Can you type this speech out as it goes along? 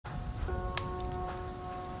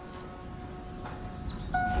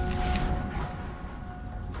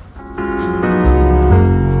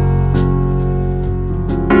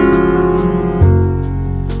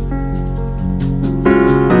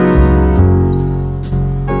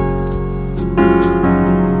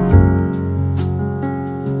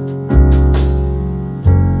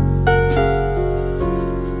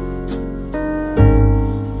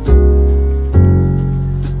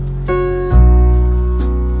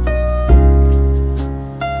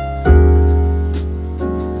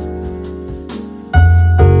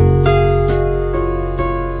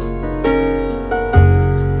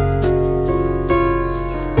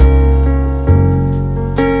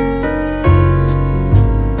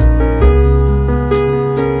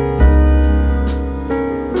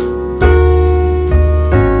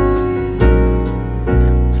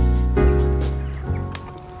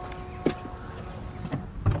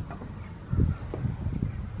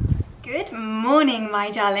Good morning,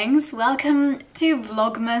 my darlings. Welcome to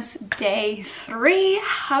Vlogmas day 3.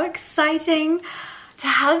 How exciting to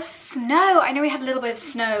have snow. I know we had a little bit of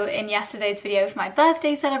snow in yesterday's video for my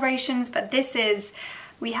birthday celebrations, but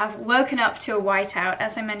we have woken up to a whiteout,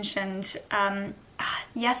 as I mentioned.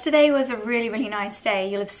 Yesterday was a really nice day.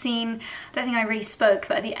 You'll have seen, I don't think I really spoke,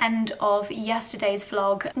 but at the end of yesterday's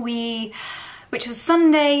vlog, which was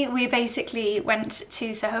Sunday, we basically went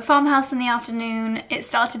to Soho Farmhouse in the afternoon. It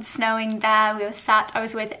started snowing there. I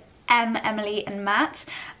was with Emily and Matt.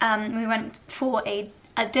 We went for a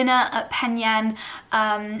dinner at Penyen,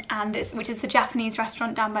 which is the Japanese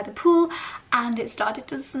restaurant down by the pool, and it started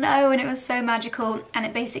to snow and it was so magical, and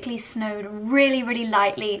it basically snowed really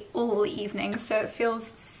lightly all evening, so it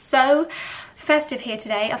feels so festive here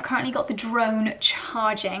today. I've currently got the drone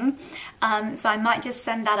charging, so I might just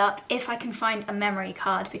send that up if I can find a memory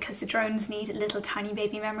card, because the drones need little tiny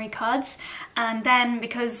baby memory cards. And then,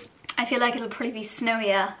 because I feel like it'll probably be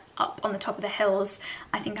snowier up on the top of the hills,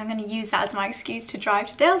 I think I'm going to use that as my excuse to drive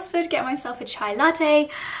to Daylesford, get myself a chai latte,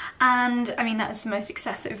 and I mean that is the most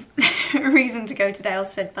excessive reason to go to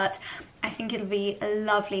Daylesford, but I think it'll be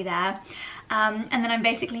lovely there. And then I'm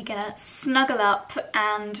basically gonna snuggle up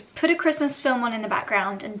and put a Christmas film on in the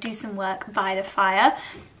background and do some work by the fire.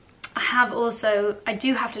 I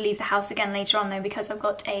do have to leave the house again later on though, because I've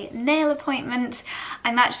got a nail appointment.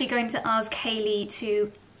 I'm actually going to ask Hayley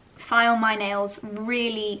to file my nails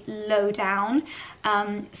really low down,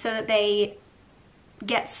 so that they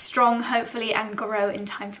get strong hopefully and grow in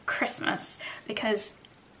time for Christmas, because,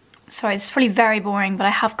 sorry, this is probably very boring, but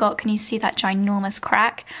I have got, can you see that ginormous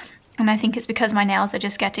crack? And I think it's because my nails are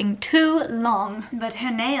just getting too long. But her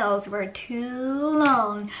nails were too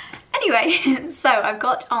long. Anyway, so I've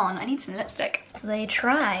got on, I need some lipstick. They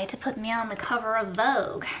tried to put me on the cover of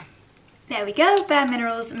Vogue. There we go, Bare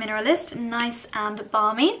Minerals Mineralist, nice and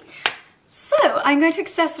balmy. So I'm going to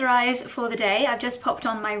accessorize for the day. I've just popped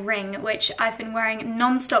on my ring, which I've been wearing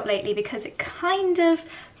non-stop lately because it kind of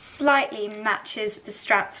slightly matches the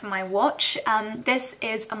strap for my watch. This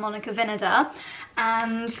is a Monica Vinader,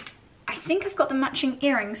 and I think I've got the matching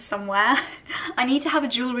earrings somewhere. I need to have a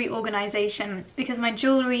jewellery organisation because my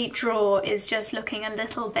jewellery drawer is just looking a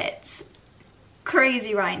little bit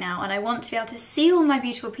crazy right now, and I want to be able to see all my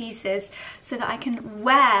beautiful pieces so that I can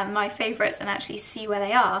wear my favourites and actually see where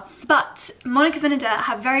they are. But Monica Vinader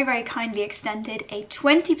have very kindly extended a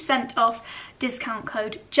 20% off discount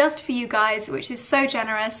code just for you guys, which is so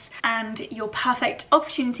generous, and your perfect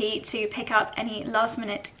opportunity to pick up any last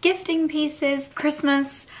minute gifting pieces,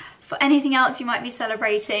 Christmas, for anything else you might be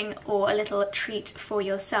celebrating, or a little treat for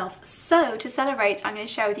yourself. So to celebrate, I'm going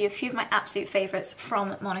to share with you a few of my absolute favourites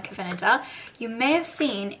from Monica Vinader. You may have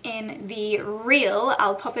seen in the reel,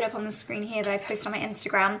 I'll pop it up on the screen here, that I post on my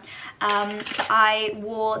Instagram, that I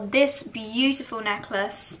wore this beautiful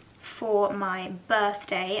necklace for my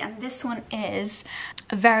birthday, and this one is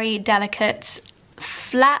a very delicate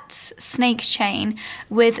flat snake chain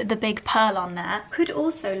with the big pearl on there. Could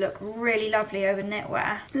also look really lovely over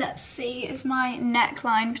knitwear. Let's see, is my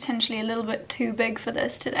neckline potentially a little bit too big for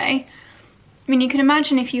this today? I mean, you can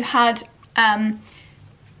imagine if you had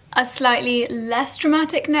a slightly less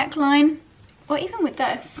dramatic neckline, or even with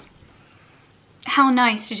this, how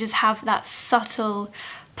nice to just have that subtle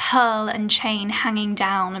pearl and chain hanging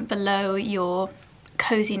down below your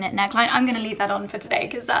cozy knit neckline. I'm going to leave that on for today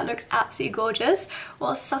because that looks absolutely gorgeous.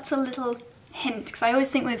 What a subtle little hint, because I always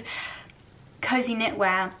think with cozy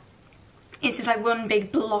knitwear it's just like one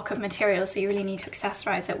big block of material, so you really need to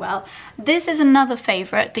accessorize it well. This is another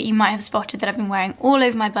favorite that you might have spotted that I've been wearing all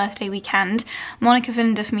over my birthday weekend. Monica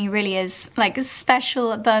Vinader for me really is like a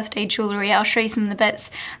special birthday jewellery. I'll show you some of the bits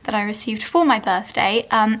that I received for my birthday,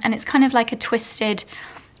 and it's kind of like a twisted,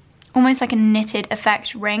 almost like a knitted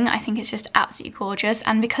effect ring. I think it's just absolutely gorgeous,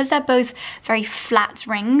 and because they're both very flat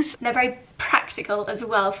rings, they're very practical as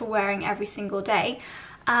well for wearing every single day.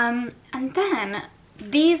 And then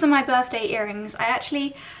these are my birthday earrings. I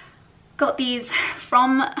actually got these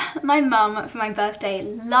from my mum for my birthday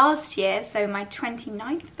last year, so my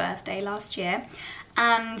 29th birthday last year,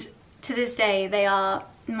 and to this day they are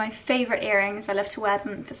my favourite earrings. I love to wear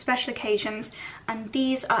them for special occasions, and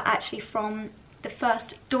these are actually from the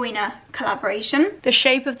first Doina collaboration. The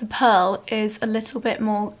shape of the pearl is a little bit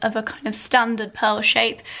more of a kind of standard pearl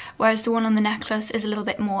shape, whereas the one on the necklace is a little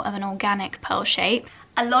bit more of an organic pearl shape.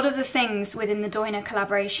 A lot of the things within the Doina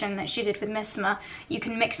collaboration that she did with Missima, you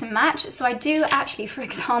can mix and match. So I do actually, for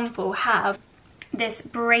example, have this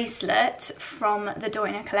bracelet from the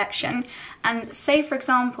Doina collection, and say for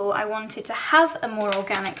example I wanted to have a more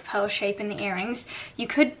organic pearl shape in the earrings, you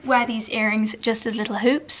could wear these earrings just as little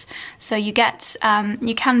hoops. So you get,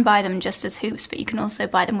 you can buy them just as hoops, but you can also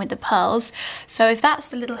buy them with the pearls. So if that's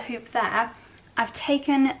the little hoop there, I've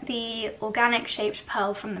taken the organic shaped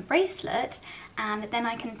pearl from the bracelet, and then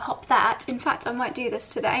I can pop that, in fact I might do this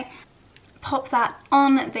today, pop that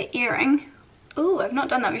on the earring. Oh, I've not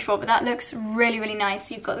done that before, but that looks really, really nice.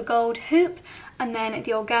 You've got the gold hoop and then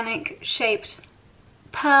the organic shaped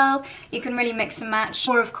pearl. You can really mix and match.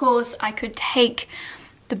 Or of course, I could take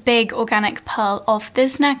the big organic pearl off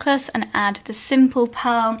this necklace and add the simple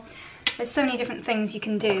pearl. There's so many different things you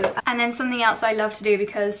can do. And then something else I love to do,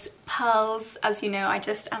 because pearls, as you know, I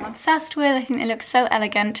just am obsessed with. I think they look so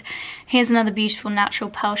elegant. Here's another beautiful natural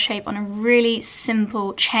pearl shape on a really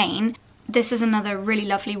simple chain. This is another really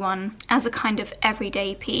lovely one as a kind of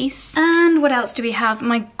everyday piece. And what else do we have?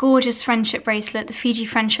 My gorgeous friendship bracelet. The Fiji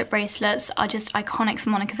friendship bracelets are just iconic for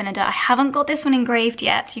Monica Vinader. I haven't got this one engraved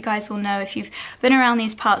yet. You guys will know if you've been around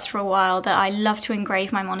these parts for a while that I love to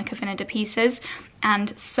engrave my Monica Vinader pieces.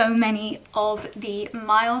 And so many of the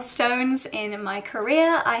milestones in my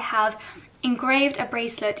career, I have engraved a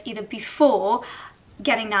bracelet either before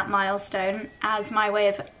getting that milestone as my way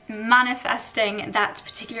of manifesting that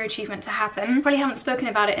particular achievement to happen. Probably haven't spoken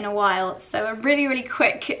about it in a while, so a really, really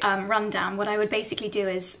quick rundown. What I would basically do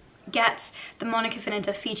is get the Monica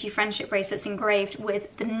Vinader Fiji friendship bracelets engraved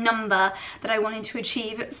with the number that I wanted to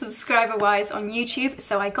achieve subscriber-wise on YouTube.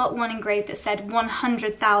 So I got one engraved that said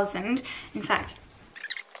 100,000. In fact,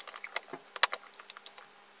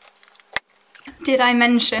 did I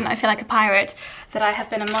mention, I feel like a pirate, that I have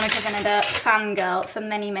been a Monica Vinader fangirl for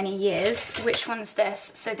many, many years. Which one's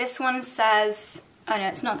this? So this one says, oh no,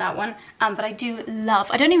 it's not that one, but I do love,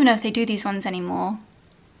 I don't even know if they do these ones anymore.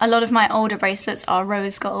 A lot of my older bracelets are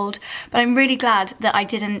rose gold, but I'm really glad that I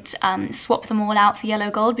didn't swap them all out for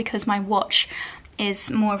yellow gold, because my watch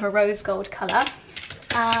is more of a rose gold colour.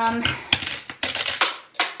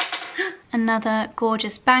 Another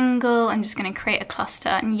gorgeous bangle. I'm just going to create a cluster,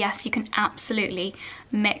 and yes, you can absolutely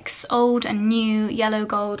mix old and new yellow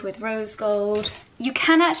gold with rose gold. You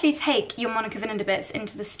can actually take your Monica Vinader bits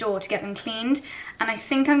into the store to get them cleaned, and I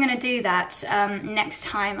think I'm going to do that next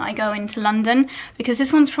time I go into London, because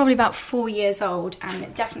this one's probably about 4 years old and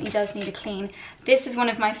it definitely does need a clean. This is one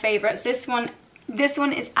of my favourites. This one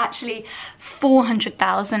is actually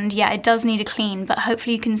 400,000. Yeah, it does need a clean, but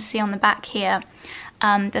hopefully you can see on the back here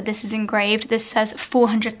that this is engraved. This says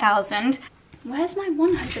 400,000. Where's my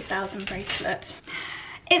 100,000 bracelet?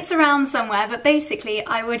 It's around somewhere, but basically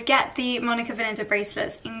I would get the Monica Vinader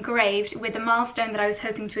bracelets engraved with the milestone that I was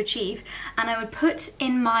hoping to achieve, and I would put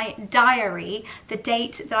in my diary the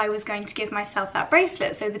date that I was going to give myself that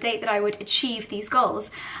bracelet, so the date that I would achieve these goals.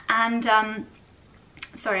 And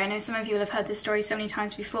sorry, I know some of you will have heard this story so many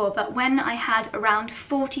times before, but when I had around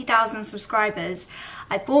 40,000 subscribers,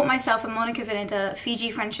 I bought myself a Monica Vinader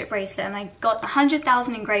Fiji friendship bracelet, and I got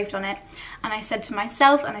 100,000 engraved on it. And I said to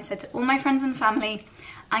myself, and I said to all my friends and family,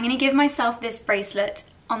 I'm going to give myself this bracelet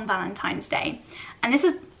on Valentine's Day. And this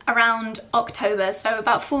is around October, so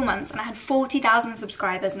about 4 months, and I had 40,000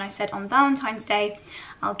 subscribers, and I said on Valentine's Day,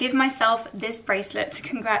 I'll give myself this bracelet to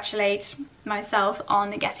congratulate myself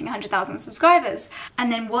on getting 100,000 subscribers.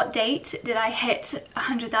 And then what date did I hit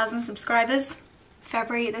 100,000 subscribers?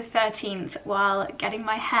 February the 13th, while getting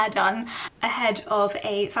my hair done ahead of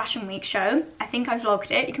a Fashion Week show. I think I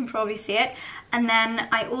vlogged it, you can probably see it. And then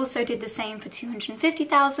I also did the same for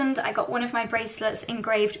 250,000. I got one of my bracelets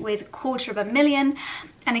engraved with 250,000.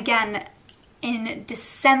 And again, in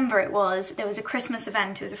December there was a Christmas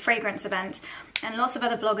event, it was a fragrance event, and lots of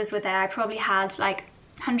other bloggers were there. I probably had like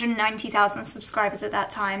 190,000 subscribers at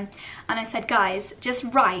that time, and I said, guys, just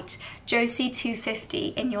write Josie 250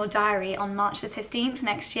 in your diary on March the 15th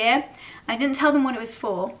next year. I didn't tell them what it was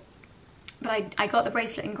for, but I got the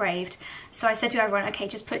bracelet engraved, so I said to everyone, okay,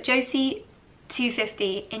 just put Josie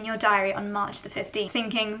 250 in your diary on March the 15th,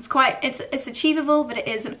 thinking it's achievable, but it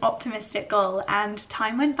is an optimistic goal. And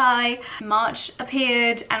time went by, March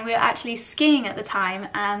appeared, and we were actually skiing at the time,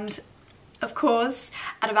 and of course,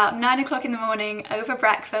 at about 9 o'clock in the morning over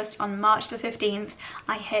breakfast on March the 15th,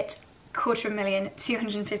 I hit 250,000,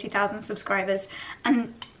 250,000 subscribers.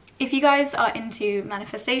 And if you guys are into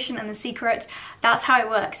manifestation and The Secret, that's how it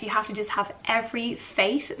works. You have to just have every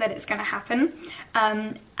faith that it's going to happen.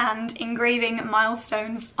 And engraving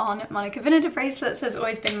milestones on Monica Vinader bracelets has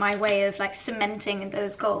always been my way of like cementing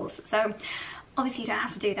those goals. So obviously you don't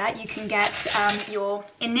have to do that. You can get your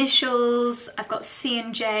initials. I've got C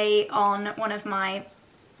and J on one of my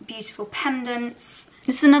beautiful pendants.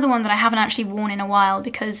 This is another one that I haven't actually worn in a while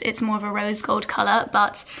because it's more of a rose gold colour,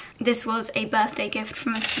 but this was a birthday gift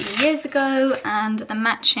from a few years ago, and the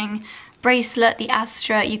matching bracelet, the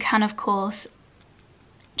Astra, you can of course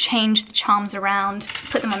change the charms around,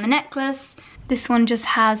 put them on the necklace. This one just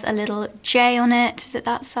has a little J on it. Is it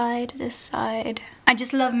that side? This side? I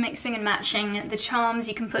just love mixing and matching the charms.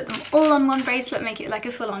 You can put them all on one bracelet, make it like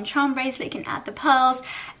a full-on charm bracelet. You can add the pearls.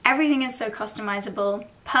 Everything is so customizable,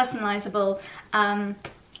 personalizable.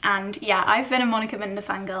 And yeah, I've been a Monica Vinader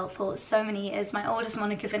fangirl for so many years. My oldest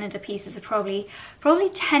Monica Vinader pieces are probably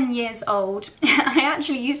 10 years old. I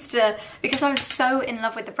actually used to, because I was so in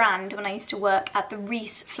love with the brand when I used to work at the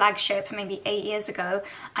Reiss flagship maybe 8 years ago,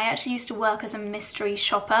 I actually used to work as a mystery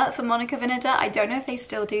shopper for Monica Vinader. I don't know if they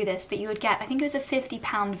still do this, but you would get, I think it was a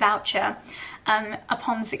 £50 voucher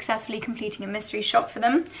upon successfully completing a mystery shop for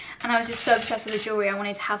them. And I was just so obsessed with the jewellery. I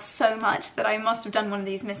wanted to have so much that I must have done one of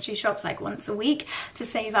these mystery shops like once a week to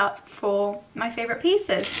save up for my favourite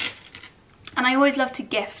pieces. And I always love to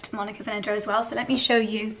gift Monica Vinader as well, so let me show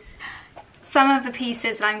you some of the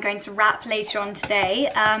pieces that I'm going to wrap later on today.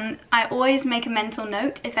 I always make a mental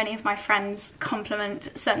note if any of my friends compliment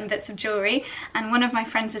certain bits of jewellery, and one of my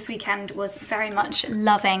friends this weekend was very much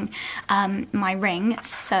loving my ring,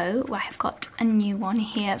 so I have got a new one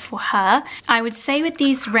here for her. I would say with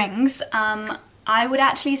these rings, I would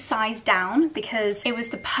actually size down because it was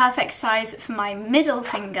the perfect size for my middle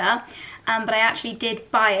finger, but I actually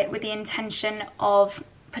did buy it with the intention of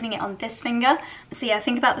putting it on this finger. So yeah,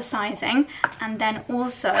 think about the sizing. And then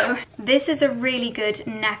also, this is a really good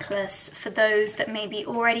necklace for those that maybe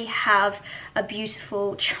already have a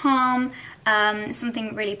beautiful charm,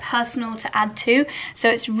 something really personal to add to. So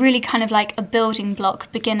it's really kind of like a building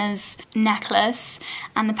block beginner's necklace,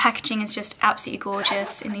 and the packaging is just absolutely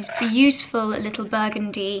gorgeous in these beautiful little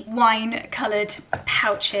burgundy wine coloured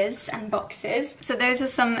pouches and boxes. So those are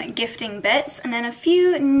some gifting bits, and then a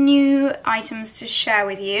few new items to share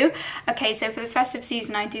with you. Okay, so for the festive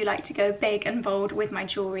season I do like to go big and bold with my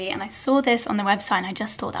jewellery, and I saw this on the website and I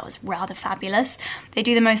just thought that was rather fabulous. They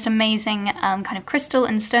do the most amazing kind of crystal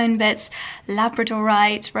and stone bits,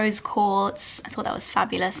 labradorite, rose quartz. I thought that was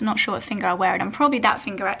fabulous. I'm not sure what finger I'll wear it on, probably that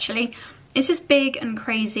finger actually. It's just big and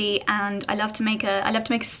crazy, and I love to make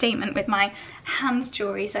a statement with my hand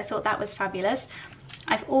jewellery, so I thought that was fabulous.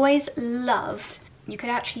 I've always loved, you can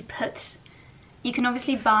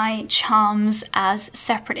obviously buy charms as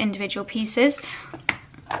separate individual pieces.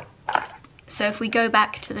 So if we go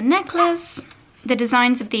back to the necklace, the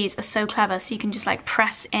designs of these are so clever, so you can just like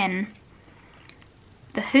press in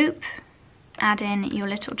the hoop, add in your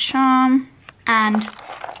little charm, and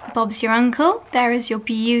Bob's your uncle. There is your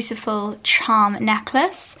beautiful charm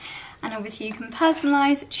necklace. And obviously you can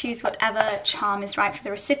personalize, choose whatever charm is right for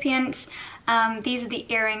the recipient. These are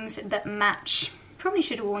the earrings that match, probably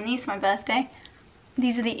should have worn these for my birthday.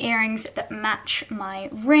 These are the earrings that match my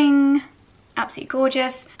ring. Absolutely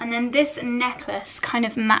gorgeous. And then this necklace kind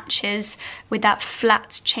of matches with that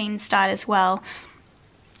flat chain style as well.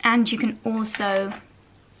 And you can also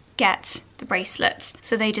get the bracelet.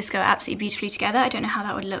 So they just go absolutely beautifully together. I don't know how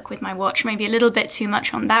that would look with my watch. Maybe a little bit too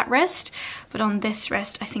much on that wrist, but on this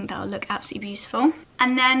wrist I think that will look absolutely beautiful.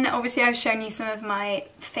 And then obviously I've shown you some of my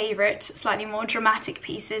favourite, slightly more dramatic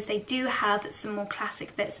pieces. They do have some more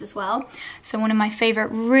classic bits as well. So one of my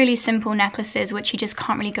favourite really simple necklaces, which you just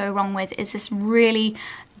can't really go wrong with, is this really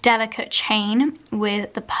delicate chain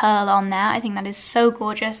with the pearl on there. I think that is so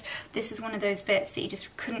gorgeous. This is one of those bits that you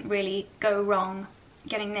just couldn't really go wrong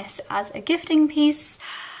getting this as a gifting piece.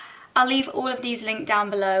 I'll leave all of these linked down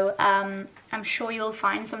below. I'm sure you'll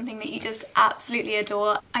find something that you just absolutely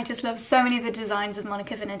adore. I just love so many of the designs of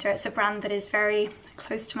Monica Vinader. It's a brand that is very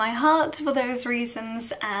close to my heart for those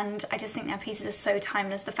reasons, and I just think their pieces are so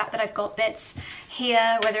timeless. The fact that I've got bits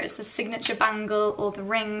here, whether it's the signature bangle or the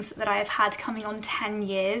rings that I have had coming on 10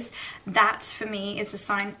 years, that for me is a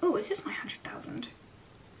sign. Oh, is this my 100,000?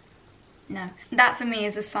 No, that for me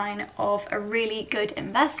is a sign of a really good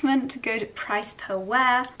investment, good price per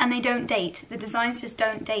wear, and they don't date. The designs just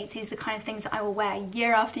don't date. These are the kind of things that I will wear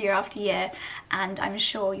year after year after year, and I'm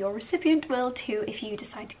sure your recipient will too if you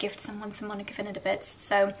decide to gift someone some Monica Vinader bits.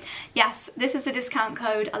 So yes, this is the discount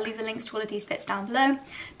code. I'll leave the links to all of these bits down below.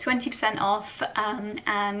 20% off,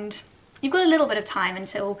 and you've got a little bit of time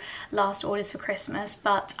until last orders for Christmas,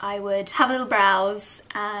 but I would have a little browse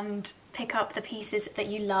and pick up the pieces that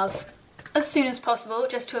you love as soon as possible,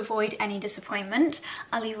 just to avoid any disappointment.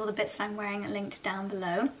 I'll leave all the bits that I'm wearing linked down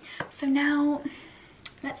below. So now,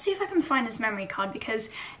 let's see if I can find this memory card, because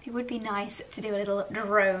it would be nice to do a little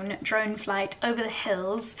drone flight over the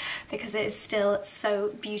hills, because it is still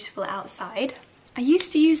so beautiful outside. I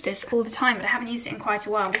used to use this all the time, but I haven't used it in quite a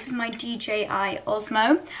while. This is my DJI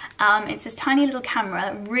Osmo. It's this tiny little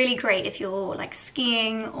camera, really great if you're like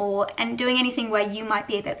skiing or doing anything where you might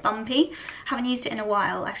be a bit bumpy. Haven't used it in a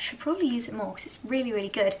while. I should probably use it more because it's really, really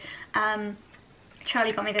good.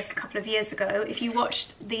 Charlie got me this a couple of years ago. If you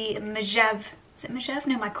watched the Majev, is it Majev?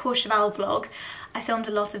 No, my Courchevel vlog. I filmed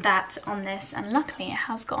a lot of that on this, and luckily it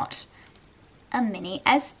has got a mini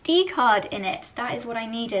SD card in it. That is what I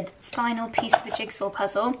needed. Final piece of the jigsaw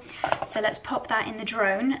puzzle. So let's pop that in the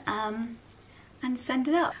drone and send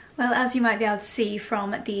it up. Well, as you might be able to see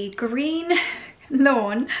from the green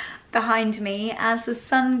lawn behind me, as the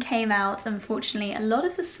sun came out, unfortunately, a lot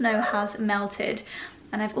of the snow has melted.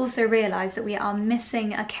 And I've also realised that we are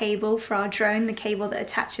missing a cable for our drone, the cable that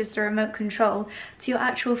attaches the remote control to your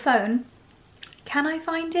actual phone. Can I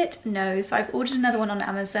find it? No. So I've ordered another one on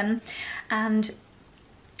Amazon, and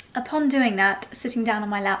upon doing that, sitting down on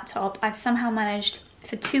my laptop, I've somehow managed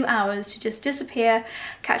for 2 hours to just disappear,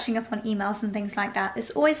 catching up on emails and things like that.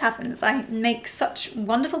 This always happens. I make such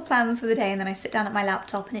wonderful plans for the day, and then I sit down at my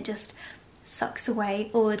laptop and it just sucks away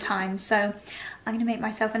all the time. So I'm going to make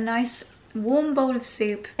myself a nice warm bowl of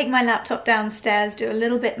soup, take my laptop downstairs, do a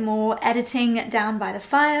little bit more editing down by the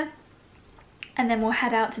fire, and then we'll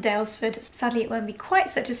head out to Daylesford. Sadly, it won't be quite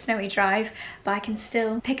such a snowy drive, but I can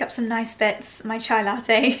still pick up some nice bits, my chai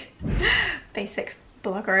latte, basic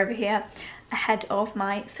blogger over here, ahead of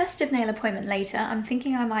my festive nail appointment later. I'm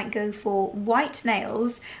thinking I might go for white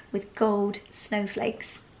nails with gold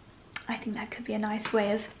snowflakes. I think that could be a nice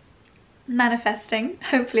way of manifesting,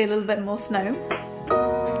 hopefully a little bit more snow.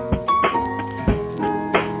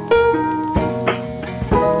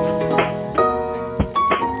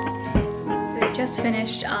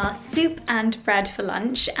 Finished our soup and bread for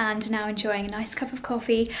lunch, and now enjoying a nice cup of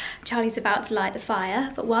coffee. Charlie's about to light the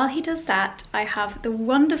fire, but while he does that, I have the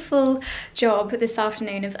wonderful job this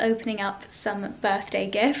afternoon of opening up some birthday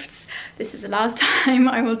gifts. This is the last time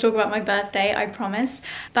I will talk about my birthday, I promise,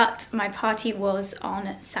 but my party was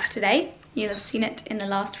on Saturday. You'll have seen it in the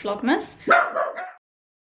last Vlogmas.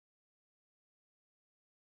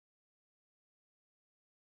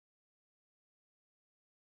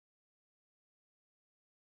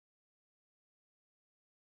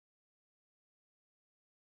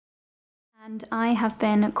 And I have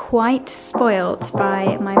been quite spoilt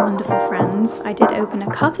by my wonderful friends. I did open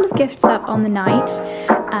a couple of gifts up on the night,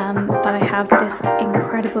 but I have this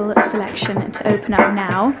incredible selection to open up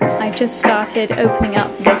now. I've just started opening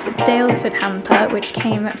up this Daylesford hamper, which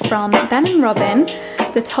came from Ben and Robin.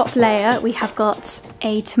 The top layer, we have got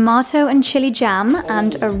a tomato and chili jam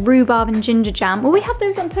and a rhubarb and ginger jam. Will we have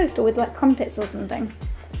those on toast or with like crumpets or something?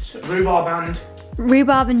 So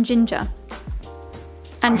rhubarb and ginger.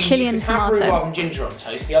 And chili and tomato. Rhubarb and ginger on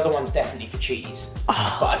toast. The other one's definitely for cheese.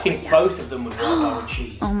 Oh, but I think both of them would work well with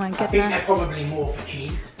cheese. Oh my goodness. I think they're probably more for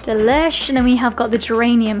cheese. Delish. And then we have got the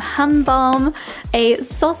geranium hand balm, a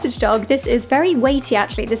sausage dog. This is very weighty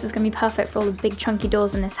actually. This is going to be perfect for all the big chunky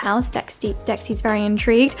doors in this house. Dexy's very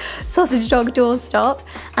intrigued. Sausage dog doorstop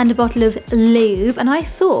and a bottle of lube. And I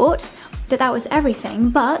thought that that was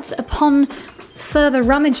everything, but upon further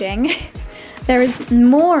rummaging, there is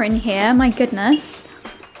more in here. My goodness.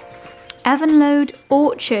 Evanlode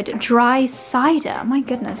Orchard Dry Cider. My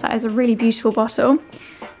goodness, that is a really beautiful bottle.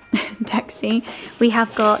 Dexy. We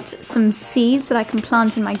have got some seeds that I can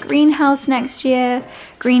plant in my greenhouse next year.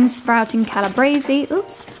 Green sprouting calabrese.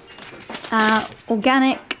 Oops.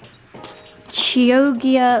 Organic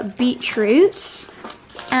Chioggia beetroot.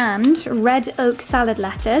 And red oak salad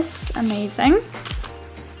lettuce. Amazing.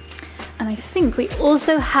 And I think we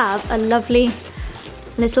also have a lovely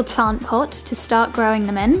little plant pot to start growing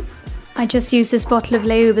them in. I just used this bottle of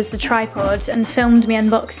lube as the tripod and filmed me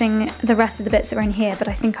unboxing the rest of the bits that were in here, but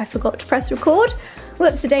I think I forgot to press record.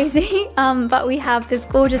 Whoops-a-daisy. But we have this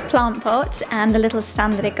gorgeous plant pot and the little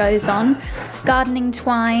stand that it goes on. Gardening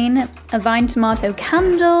twine, a vine tomato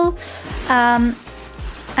candle, and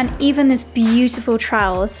even this beautiful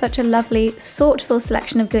trowel. Such a lovely, thoughtful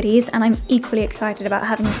selection of goodies, and I'm equally excited about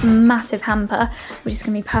having this massive hamper, which is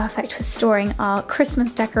going to be perfect for storing our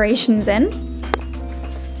Christmas decorations in.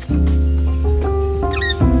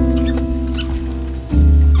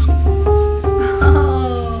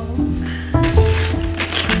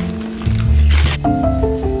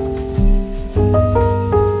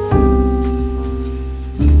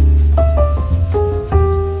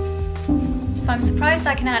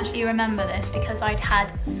 I can actually remember this because I'd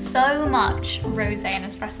had so much rosé and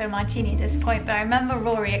espresso martini at this point, but I remember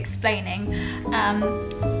Rory explaining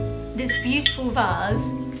this beautiful vase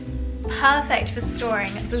perfect for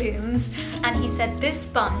storing blooms, and he said this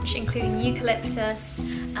bunch, including eucalyptus,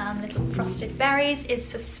 little frosted berries, is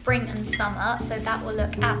for spring and summer, so that will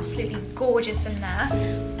look absolutely gorgeous in there.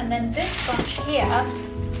 And then this bunch here,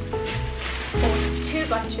 or 2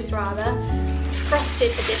 bunches rather,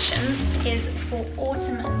 frosted edition, is for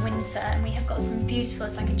autumn and winter, and we have got some beautiful,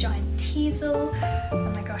 it's like a giant teasel.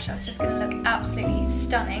 Oh my gosh, that's just going to look absolutely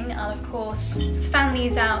stunning. I'll of course fan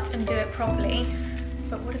these out and do it properly,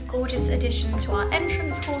 but what a gorgeous addition to our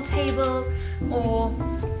entrance hall table, or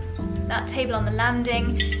that table on the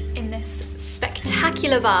landing, in this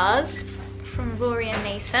spectacular vase from Rory and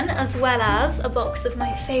Nathan, as well as a box of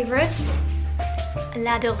my favourite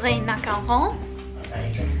La Dorée macaron.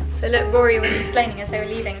 So look, Rory was explaining as they were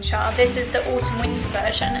leaving, Char, this is the autumn-winter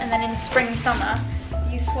version, and then in spring-summer,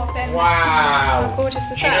 you swap in. Wow! How gorgeous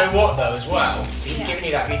is that? Do you know what though as well? So he's given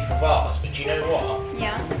you that beautiful vase, but do you know what?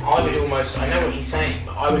 Yeah. I would almost, I know what he's saying,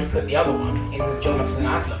 but I would put the other one in with Jonathan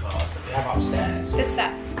Adler vase that we have upstairs. This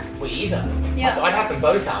set? Well, either. Yeah. I'd have them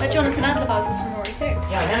both out. But Jonathan Adler vase is from Rory too.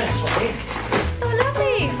 Yeah, I know, that's what I mean. So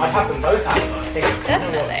lovely! I'd have them both out, but I think, Definitely. I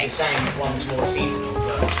don't know what you're saying, that one's more seasonal,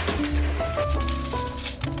 but...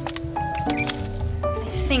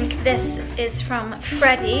 I think this is from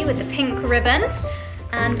Freddie with the pink ribbon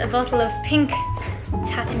and a bottle of pink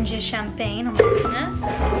Taittinger champagne. Oh my goodness.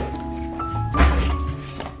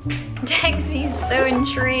 Dexy's so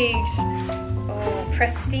intrigued. Oh,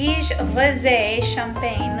 Prestige Rosé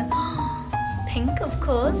Champagne. Pink, of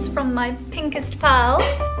course, from my pinkest pal.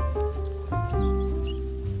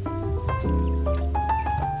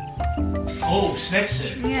 Oh,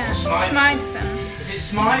 Smithson. Yeah, Smithson. Smithson. Is it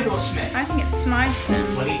Smythe or Smith? I think it's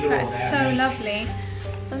Smithson. Well, either or, That's they're so amazing. lovely.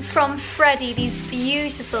 And from Freddie, these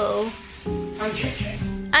beautiful, And JJ.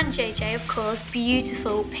 and JJ of course,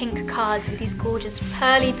 beautiful pink cards with these gorgeous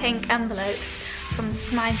pearly pink envelopes from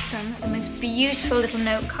Smithson. The most beautiful little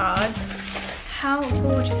note cards. How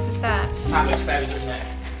gorgeous is that? That looks better, doesn't it?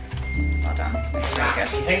 Well done. Looks That, really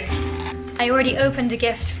do you good. think? I already opened a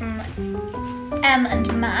gift from Em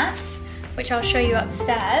and Matt, which I'll show you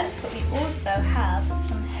upstairs, but we also have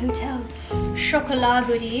some Hotel Chocolat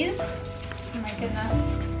goodies. Oh my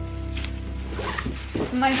goodness.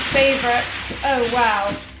 My favourite. Oh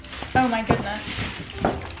wow. Oh my goodness.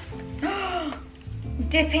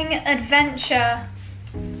 Dipping adventure.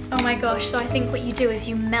 Oh my gosh, so I think what you do is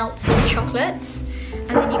you melt some chocolates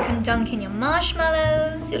and then you can dunk in your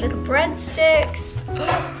marshmallows, your little breadsticks.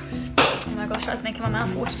 Oh my gosh, that's making my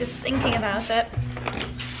mouth water just thinking about it.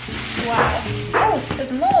 Wow. Oh,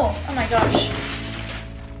 there's more. Oh my gosh.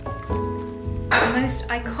 The most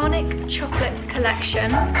iconic chocolate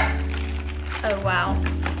collection. Oh wow.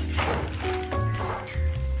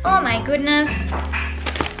 Oh my goodness.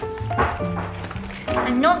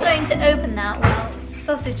 I'm not going to open that while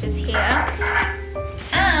sausage is here.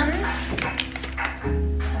 And,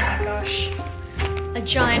 oh my gosh, a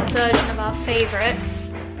giant version of our favourites,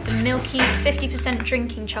 the milky 50%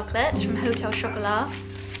 drinking chocolate from Hotel Chocolat.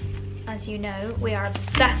 As you know, we are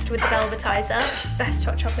obsessed with the Velvetizer, best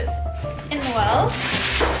hot chocolates in the world.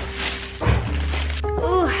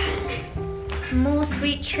 Ooh, more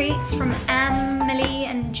sweet treats from Emily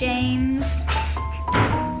and James.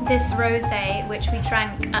 This rosé, which we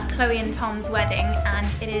drank at Chloe and Tom's wedding, and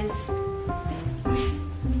it is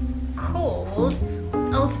called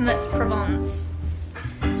Ultimate Provence.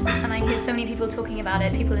 And I hear so many people talking about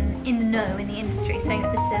it, people in the know, in the industry, saying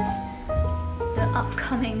that this is the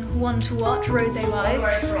upcoming one to watch rosé-wise.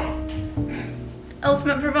 Where it's from?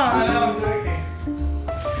 Ultimate Provence. I know, I'm joking.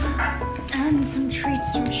 And some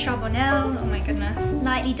treats from Charbonnel. Oh my goodness.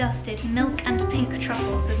 Lightly dusted milk and pink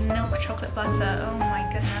truffles with milk chocolate butter. Oh my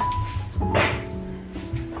goodness.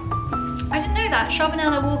 I didn't know that.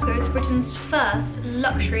 Charbonnel Walker is Britain's first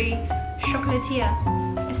luxury chocolatier,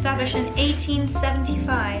 established in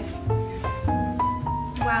 1875.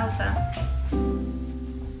 Wowza.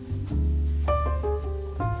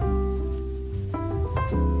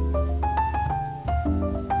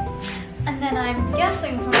 And then I'm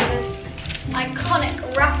guessing from this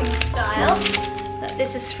iconic wrapping style that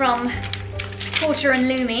this is from Porter and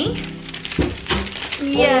Lumi.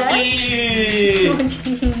 Yes.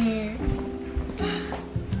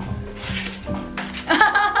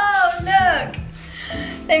 Oh, look!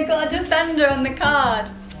 They've got a defender on the card.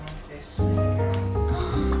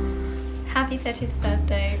 Happy 30th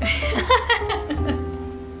birthday.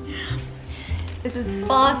 This is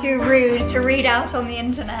far too rude to read out on the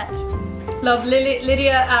internet. Love,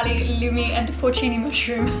 Lydia, Ali, Lumi, and porcini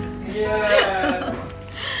mushroom. Yeah.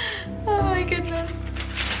 Oh my goodness.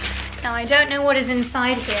 Now I don't know what is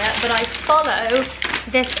inside here, but I follow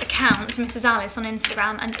this account, Mrs. Alice on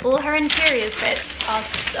Instagram, and all her interiors bits are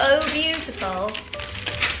so beautiful. Oh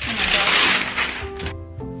my god.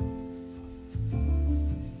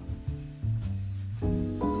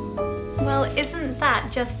 Well, isn't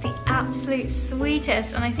that just the absolute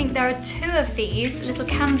sweetest? And I think there are 2 of these little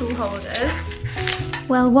candle holders.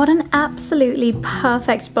 Well, what an absolutely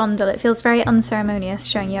perfect bundle. It feels very unceremonious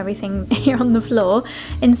showing you everything here on the floor.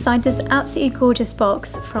 Inside this absolutely gorgeous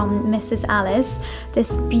box from Mrs. Alice,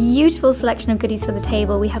 this beautiful selection of goodies for the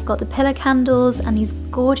table. We have got the pillar candles and these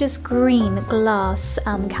gorgeous green glass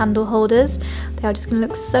candle holders. They are just going to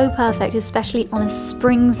look so perfect, especially on a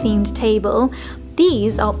spring themed table.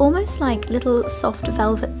 These are almost like little soft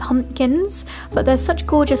velvet pumpkins, but they're such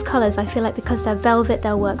gorgeous colours. I feel like because they're velvet,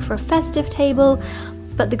 they'll work for a festive table,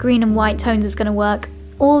 but the green and white tones is going to work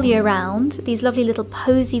all year round. These lovely little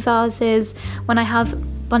posy vases. When I have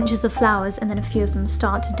bunches of flowers and then a few of them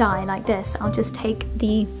start to die like this, I'll just take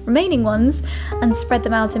the remaining ones and spread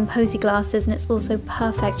them out in posy glasses, and it's also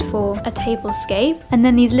perfect for a tablescape. And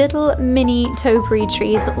then these little mini topiary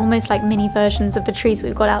trees are almost like mini versions of the trees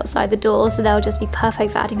we've got outside the door, so they'll just be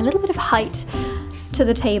perfect for adding a little bit of height to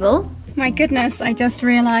the table. My goodness, I just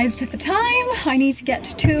realised at the time I need to get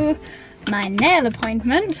to my nail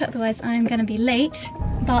appointment, otherwise I'm gonna be late.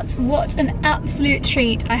 But what an absolute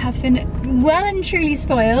treat. I have been well and truly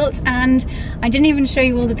spoiled, and I didn't even show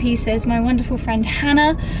you all the pieces. My wonderful friend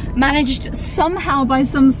Hannah managed somehow by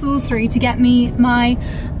some sorcery to get me my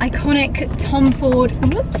iconic Tom Ford,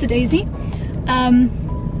 whoops-a-daisy,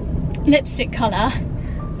 lipstick colour,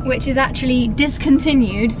 which is actually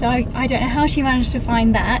discontinued, so I don't know how she managed to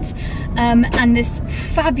find that. And this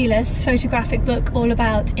fabulous photographic book all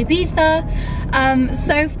about Ibiza.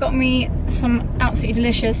 Soph got me some absolutely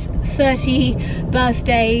delicious 30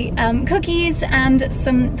 birthday cookies and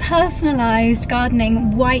some personalised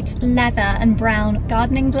gardening white leather and brown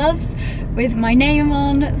gardening gloves with my name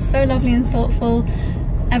on. So lovely and thoughtful.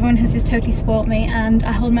 Everyone has just totally spoilt me, and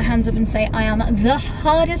I hold my hands up and say I am the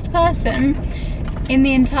hardest person in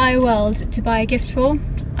the entire world to buy a gift for.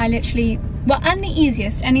 I literally, well, and the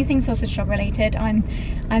easiest, anything sausage dog related I'm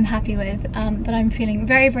happy with, but I'm feeling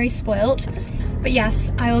very, very spoilt. But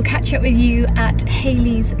yes, I will catch up with you at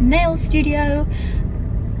Hayley's nail studio.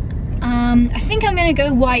 I think I'm gonna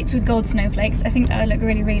go white with gold snowflakes. I think that would look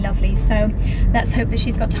really, really lovely. So let's hope that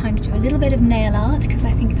she's got time to do a little bit of nail art, because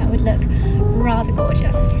I think that would look rather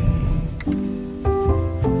gorgeous.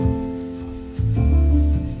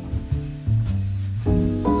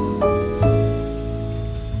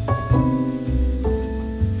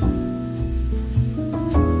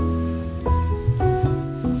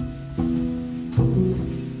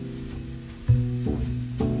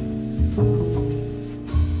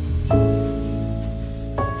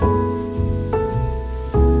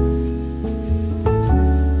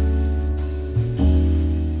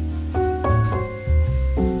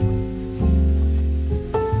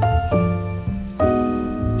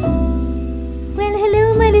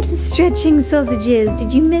 Stretching sausages.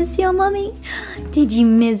 Did you miss your mummy? Did you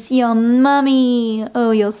miss your mummy? Oh,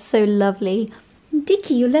 you're so lovely.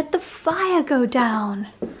 Dicky, you let the fire go down.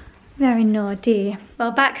 Very naughty.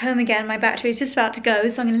 Well, back home again, my battery is just about to go,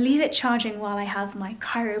 so I'm going to leave it charging while I have my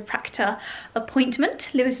chiropractor appointment.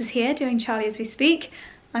 Lewis is here doing Charlie as we speak.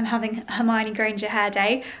 I'm having Hermione Granger hair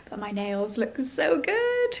day, but my nails look so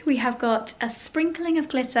good. We have got a sprinkling of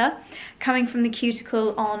glitter coming from the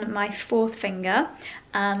cuticle on my 4th finger,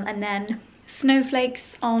 and then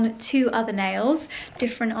snowflakes on 2 other nails,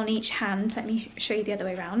 different on each hand. Let me show you the other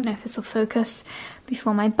way around. I don't know if this will focus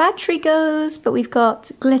before my battery goes, but we've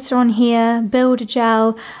got glitter on here, builder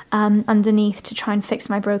gel underneath to try and fix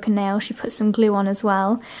my broken nail. She put some glue on as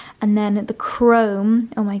well. And then the chrome,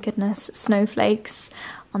 oh my goodness, snowflakes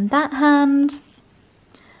on that hand.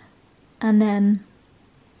 And then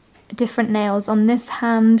different nails on this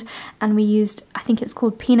hand, and we used, I think it's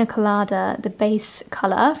called Pina Colada, the base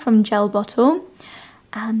colour from Gel Bottle,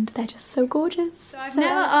 and they're just so gorgeous. So I've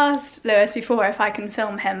never asked Lewis before if I can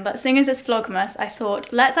film him, but seeing as it's Vlogmas, I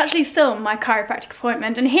thought let's actually film my chiropractic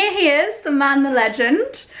appointment, and here he is, the man, the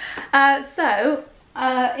legend.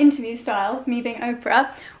 Interview style, me being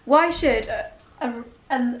Oprah, why should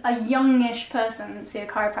a youngish person see a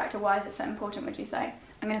chiropractor? Why is it so important, would you say?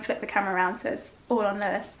 I'm going to flip the camera around so it's all on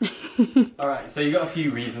Lewis. Alright, so you've got a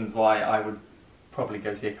few reasons why I would probably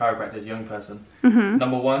go see a chiropractor as a young person.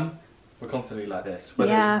 Number one, we're constantly like this,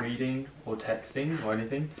 whether it's reading or texting or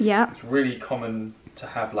anything. It's really common to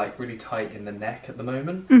have like really tight in the neck at the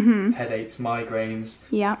moment. Headaches, migraines,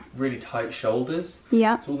 really tight shoulders.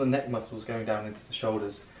 So all the neck muscles going down into the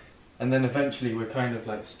shoulders. And then eventually we're kind of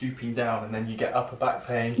like stooping down, and then you get upper back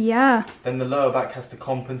pain. Yeah. Then the lower back has to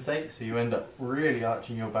compensate, so you end up really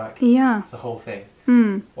arching your back. Yeah. It's a whole thing.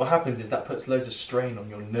 Mm. What happens is that puts loads of strain on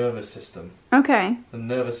your nervous system. Okay. The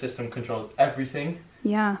nervous system controls everything.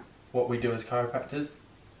 Yeah. What we do as chiropractors,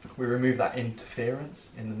 we remove that interference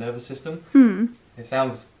in the nervous system. Mm. It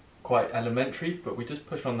sounds quite elementary, but we just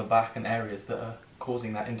push on the back and areas that are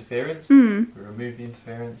causing that interference. Mm. We remove the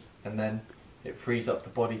interference, and then it frees up the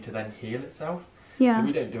body to then heal itself. Yeah. So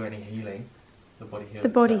we don't do any healing. The body heals. The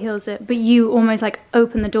body heals it, but you almost like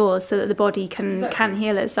open the doors so that the body can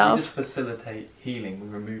heal We itself. just facilitate healing. We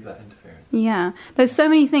remove that interference. Yeah, there's so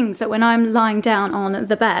many things that when I'm lying down on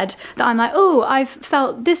the bed that I'm like, oh, I've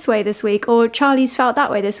felt this way this week, or Charlie's felt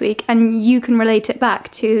that way this week, and you can relate it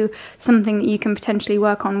back to something that you can potentially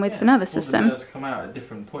work on with the nervous system. The nerves come out at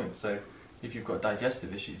different points, so if you've got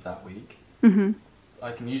digestive issues that week,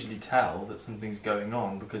 I can usually tell that something's going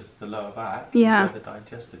on because the lower back is where the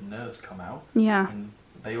digestive nerves come out. Yeah. And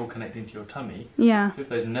they all connect into your tummy. Yeah. So if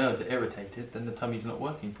those nerves are irritated, then the tummy's not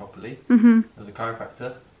working properly. As a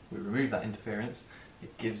chiropractor, we remove that interference.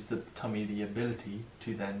 It gives the tummy the ability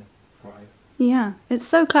to then thrive. Yeah, it's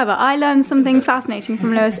so clever. I learn something fascinating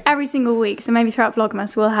from Lewis every single week, so maybe throughout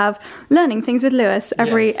Vlogmas we'll have learning things with Lewis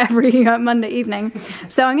every Monday evening.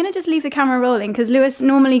 So I'm going to just leave the camera rolling because Lewis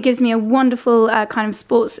normally gives me a wonderful kind of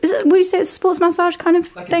sports, would you say it's a sports massage kind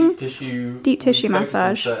of like thing? A deep tissue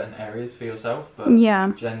massage. On certain areas for yourself, but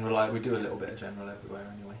general, we do a little bit of general everywhere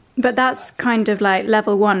anyway. But that's kind of like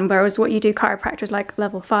level 1, whereas what you do chiropractor is like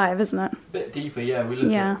level 5, isn't it? A bit deeper, yeah. We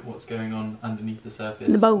look at what's going on underneath the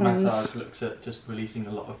surface. The bones. Massage looks at just releasing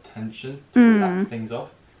a lot of tension to relax things off.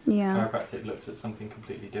 Yeah. Chiropractic looks at something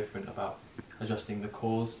completely different about adjusting the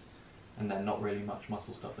cause, and then not really much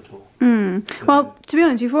muscle stuff at all. Well, to be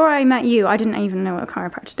honest, before I met you, I didn't even know what a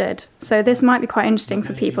chiropractor did. So this might be quite interesting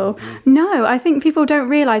for people. No, I think people don't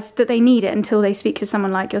realise that they need it until they speak to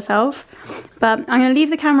someone like yourself. But I'm going to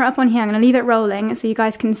leave the camera up on here. I'm going to leave it rolling so you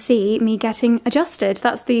guys can see me getting adjusted.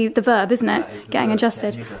 That's the verb, isn't it? Getting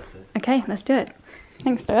adjusted. Okay, let's do it.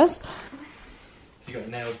 Thanks, Lewis. So you got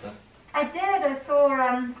your nails done? I did. I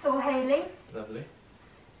saw Hayley. Lovely.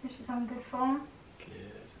 Which is on good form.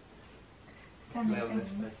 So many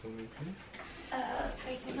things.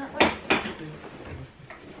 Facing that way.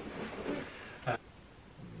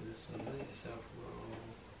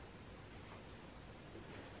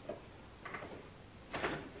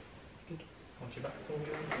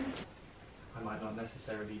 I might not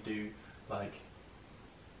necessarily do like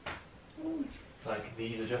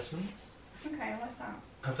these adjustments. Okay, what's that?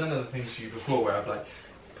 I've done other things to you before where I've like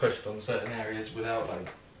pushed on certain areas without like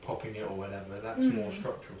popping it or whatever. That's more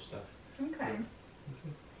structural stuff. Okay.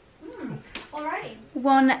 Alrighty.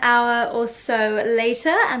 1 hour or so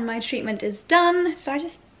later and my treatment is done. Did I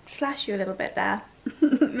just flash you a little bit there?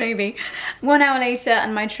 Maybe. 1 hour later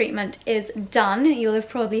and my treatment is done. You'll have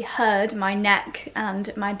probably heard my neck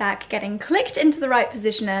and my back getting clicked into the right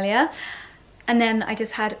position earlier. And then I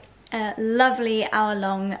just had a lovely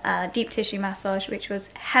hour-long deep tissue massage, which was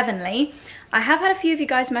heavenly. I have had a few of you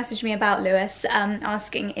guys message me about Lewis,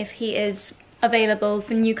 asking if he is available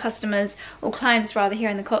for new customers or clients rather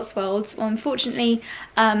here in the Cotswolds. Well, unfortunately,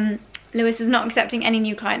 Lewis is not accepting any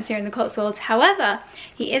new clients here in the Cotswolds. However,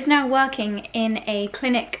 he is now working in a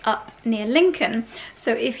clinic up near Lincoln.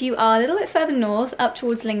 So if you are a little bit further north, up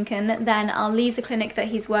towards Lincoln, then I'll leave the clinic that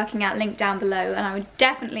he's working at linked down below, and I would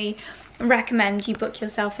definitely recommend you book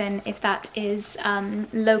yourself in if that is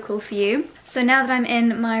local for you. So now that I'm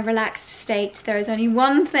in my relaxed state, there is only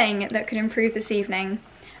one thing that could improve this evening,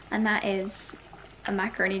 and that is a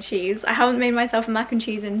macaroni cheese. I haven't made myself a mac and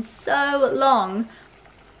cheese in so long.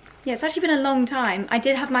 Yeah, it's actually been a long time. I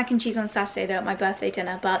did have mac and cheese on Saturday though at my birthday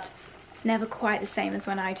dinner, but it's never quite the same as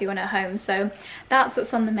when I do one at home. So that's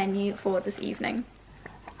what's on the menu for this evening.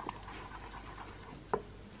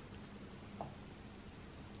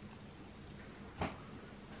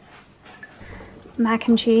 Mac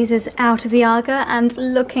and cheese is out of the Aga and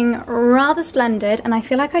looking rather splendid, and I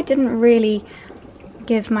feel like I didn't really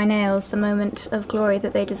give my nails the moment of glory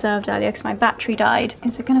that they deserved earlier because my battery died.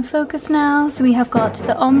 Is it going to focus now? So we have got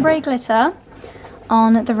the ombre glitter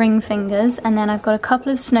on the ring fingers, and then I've got a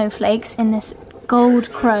couple of snowflakes in this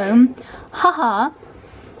gold chrome. Haha!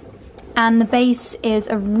 And the base is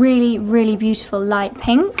a really, really beautiful light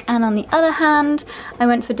pink, and on the other hand, I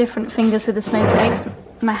went for different fingers with the snowflakes.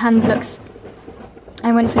 My hand looks...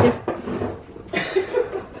 I went for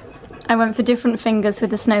different fingers with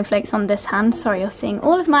the snowflakes on this hand. Sorry, you're seeing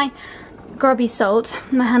all of my grubby salt.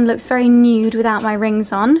 My hand looks very nude without my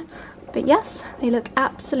rings on. But yes, they look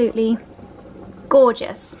absolutely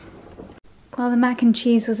gorgeous. Well, the mac and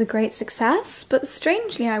cheese was a great success, but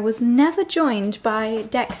strangely I was never joined by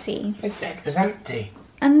Dexy. His bed was empty.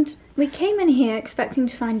 And we came in here expecting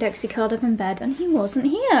to find Dexy curled up in bed, and he wasn't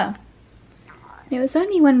here. And it was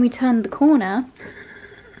only when we turned the corner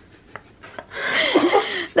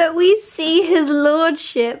that we see his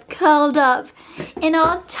lordship curled up in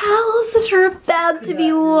our towels that are about to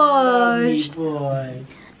be washed. Boy.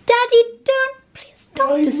 Daddy, please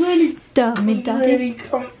don't disturb me, Daddy. It's really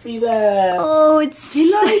comfy there. Oh, it's Do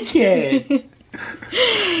you like it?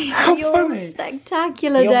 How You're funny.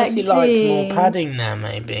 spectacular, He obviously Dexy. likes more padding there,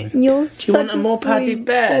 maybe. You're Do you want a more padded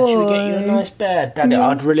bed? Should we get you a nice bed? Daddy,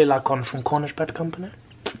 I'd really like one from Cornish Bed Company.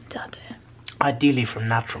 Daddy. Ideally from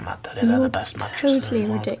Natural Mat, Daddy. They're the best mattresses. Totally in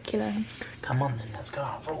the world. ridiculous. Come on then, let's go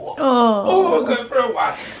out for a walk. Oh, Go for a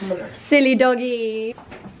walk. Come on then. silly doggy.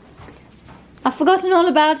 I've forgotten all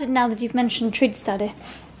about it now that you've mentioned treats, Daddy.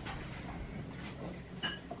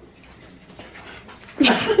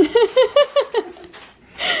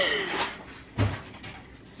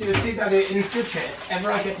 You see, Daddy, in future, if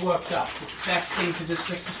ever I get worked up, the best thing to just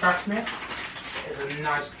distract me is a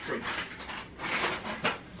nice treat.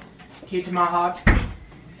 Key to my heart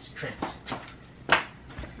is treats.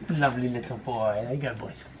 Lovely little boy. There you go,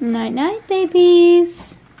 boys. Night night,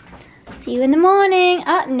 babies. See you in the morning.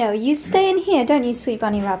 No, you stay in here, don't you, sweet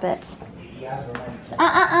bunny rabbit? Yeah,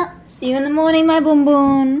 right. See you in the morning, my boon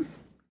boon.